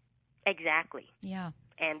 Exactly. Yeah.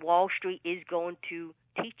 And Wall Street is going to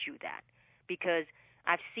teach you that, because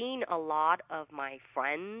I've seen a lot of my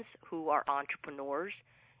friends who are entrepreneurs.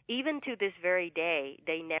 Even to this very day,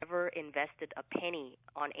 they never invested a penny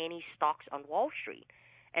on any stocks on Wall Street.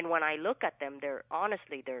 And when I look at them, they're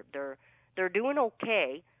doing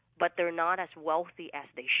okay, but they're not as wealthy as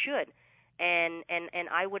they should. And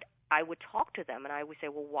I would talk to them and I would say,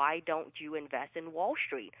 well, why don't you invest in Wall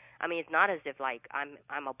Street? I mean, it's not as if like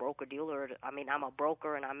I'm a broker dealer. I mean, I'm a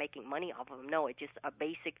broker and I'm making money off of them. No, it's just a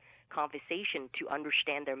basic conversation to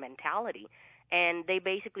understand their mentality. And they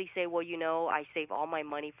basically say, well, you know, I save all my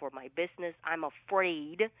money for my business. I'm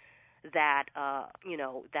afraid that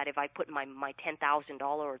that if I put my $10,000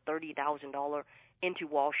 or $30,000 into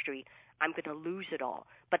Wall Street, I'm going to lose it all.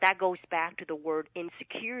 But that goes back to the word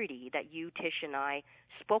insecurity that you, Tish, and I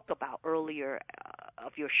spoke about earlier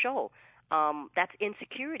of your show. That's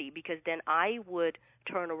insecurity, because then I would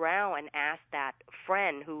turn around and ask that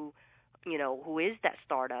friend who is that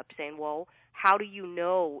startup, saying, well, how do you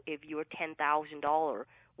know if your $10,000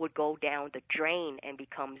 would go down the drain and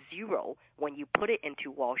become zero when you put it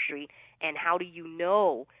into Wall Street? And how do you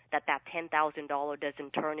know that that $10,000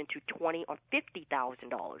 doesn't turn into $20,000 or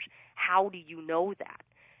 $50,000? How do you know that?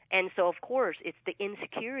 And so, of course, it's the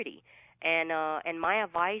insecurity. And my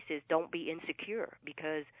advice is don't be insecure,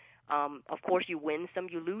 because, of course, you win some,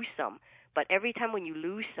 you lose some. But every time when you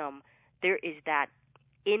lose some, there is that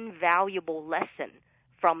invaluable lesson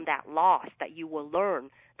from that loss that you will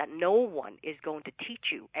learn that no one is going to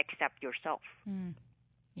teach you except yourself.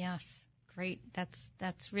 Yes, great.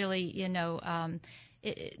 That's really,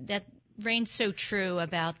 that reigns so true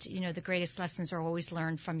about, the greatest lessons are always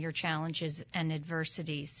learned from your challenges and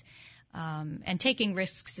adversities. And taking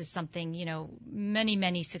risks is something, many,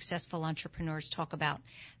 many successful entrepreneurs talk about,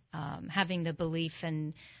 having the belief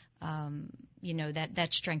and, that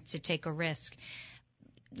strength to take a risk.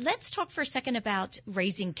 Let's talk for a second about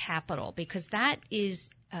raising capital, because that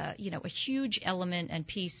is, a huge element and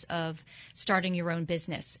piece of starting your own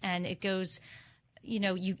business. And it goes,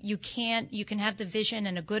 you can have the vision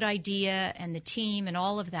and a good idea and the team and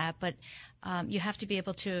all of that, but you have to be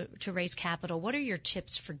able to raise capital. What are your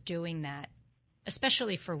tips for doing that,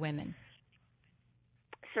 especially for women?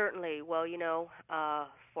 Certainly. Well,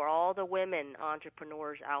 for all the women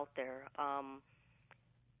entrepreneurs out there,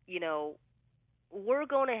 we're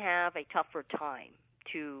going to have a tougher time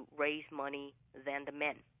to raise money than the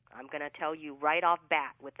men. I'm going to tell you right off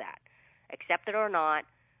bat with that. Accept it or not,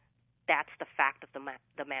 that's the fact of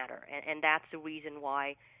the matter. And that's the reason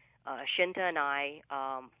why Shinta and I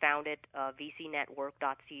founded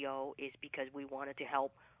VCNetwork.co, is because we wanted to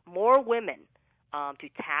help more women to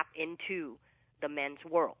tap into the men's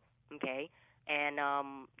world, okay? And,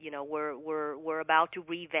 we're about to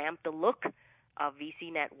revamp the look of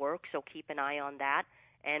VC Network, so keep an eye on that.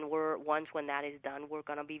 And once when that is done, we're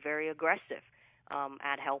going to be very aggressive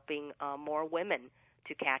at helping more women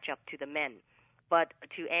to catch up to the men. But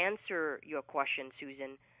to answer your question,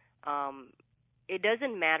 Susan, it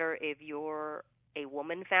doesn't matter if you're a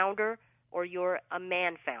woman founder or you're a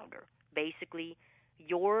man founder. Basically,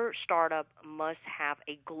 your startup must have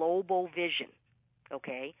a global vision,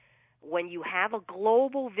 okay? When you have a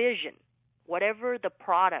global vision, whatever the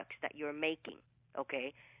products that you're making,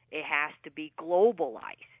 okay, it has to be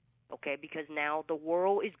globalized, okay, because now the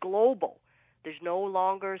world is global. There's no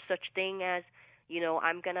longer such thing as,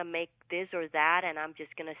 I'm going to make this or that and I'm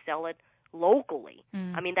just going to sell it locally.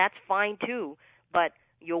 I mean, that's fine too, but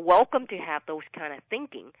you're welcome to have those kind of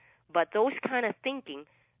thinking, but those kind of thinking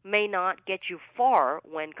may not get you far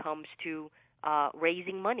when it comes to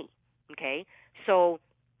raising money, okay? So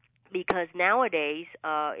because nowadays,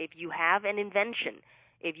 if you have an invention,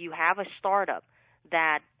 if you have a startup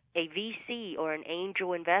that a VC or an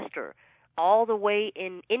angel investor all the way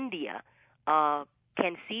in India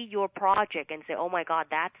can see your project and say, oh, my God,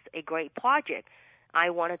 that's a great project. I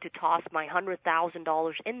wanted to toss my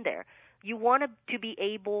 $100,000 in there. You want to be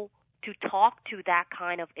able to talk to that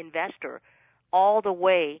kind of investor all the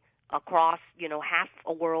way across, half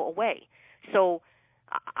a world away. So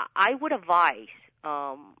I would advise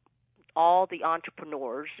all the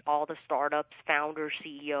entrepreneurs, all the startups, founders,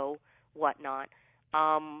 CEO, whatnot,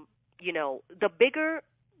 the bigger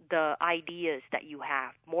the ideas that you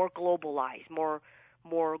have, more globalized, more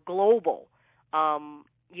global, the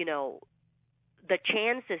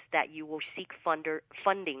chances that you will seek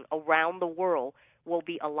funding around the world will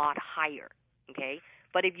be a lot higher, okay?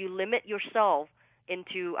 But if you limit yourself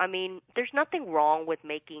into, there's nothing wrong with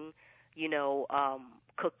making,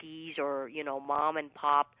 cookies or, mom and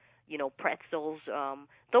pop, pretzels.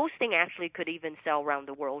 Those things actually could even sell around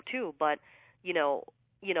the world too. But,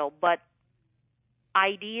 but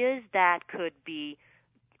ideas that could be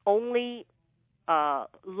only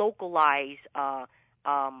localized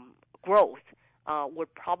growth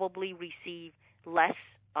would probably receive less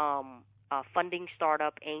funding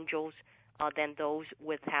startup angels than those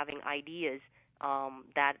with having ideas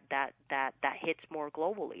that hits more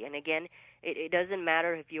globally. And again, it doesn't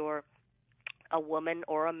matter if you're a woman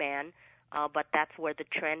or a man, but that's where the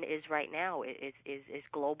trend is right now. Is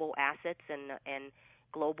global assets and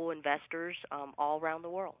global investors all around the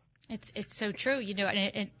world. It's so true, and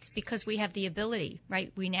it's because we have the ability,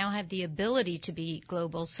 right? We now have the ability to be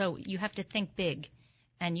global, so you have to think big,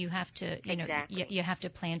 and you have to, exactly. you have to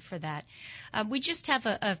plan for that. We just have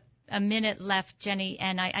a minute left, Jenny,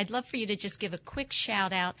 and I'd love for you to just give a quick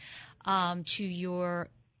shout out to your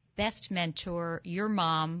best mentor, your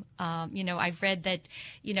mom. I've read that,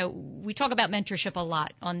 we talk about mentorship a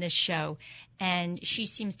lot on this show, and she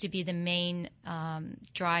seems to be the main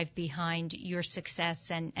drive behind your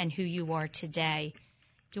success and who you are today.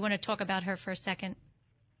 Do you want to talk about her for a second?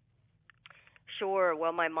 Sure.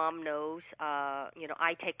 Well, my mom knows,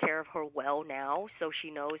 I take care of her well now, so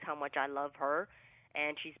she knows how much I love her,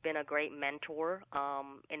 and she's been a great mentor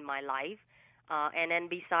in my life. And then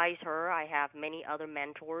besides her, I have many other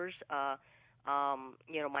mentors.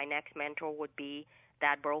 My next mentor would be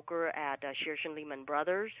that broker at Shearson Lehman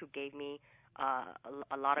Brothers, who gave me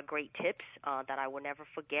a lot of great tips that I will never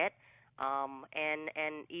forget.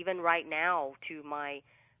 And even right now, to my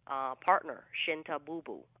partner, Shinta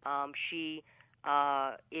Bubu. She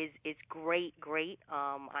is great.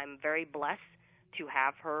 I'm very blessed to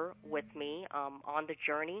have her with me on the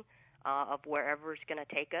journey of wherever it's going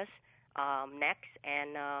to take us next.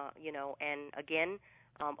 And and again,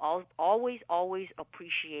 always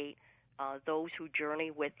appreciate those who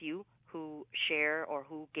journey with you, who share or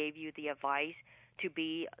who gave you the advice to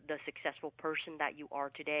be the successful person that you are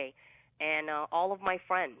today. And all of my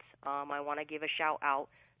friends, I want to give a shout out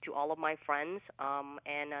to all of my friends,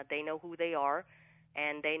 and they know who they are,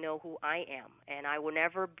 and they know who I am. And I will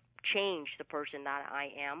never change the person that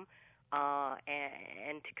I am,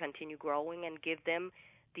 and to continue growing and give them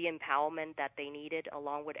the empowerment that they needed,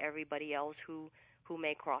 along with everybody else who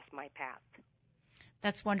may cross my path.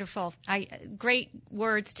 That's wonderful. Great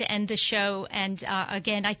words to end the show. And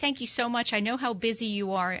again, I thank you so much. I know how busy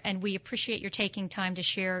you are, and we appreciate your taking time to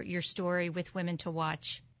share your story with Women to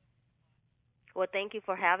Watch. Well, thank you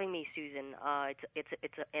for having me, Susan.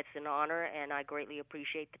 It's an honor, and I greatly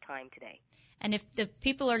appreciate the time today. And if the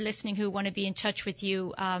people are listening who want to be in touch with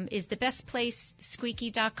you, is the best place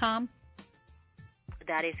squeaky.com?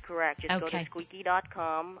 That is correct. Just go to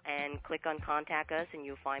squeaky.com and click on Contact Us, and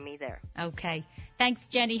you'll find me there. Okay. Thanks,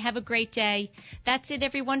 Jenny. Have a great day. That's it,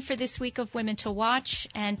 everyone, for this week of Women to Watch.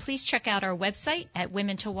 And please check out our website at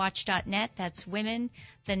womentowatch.net. That's women,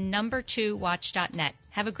 the number 2, watch.net.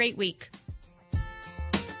 Have a great week.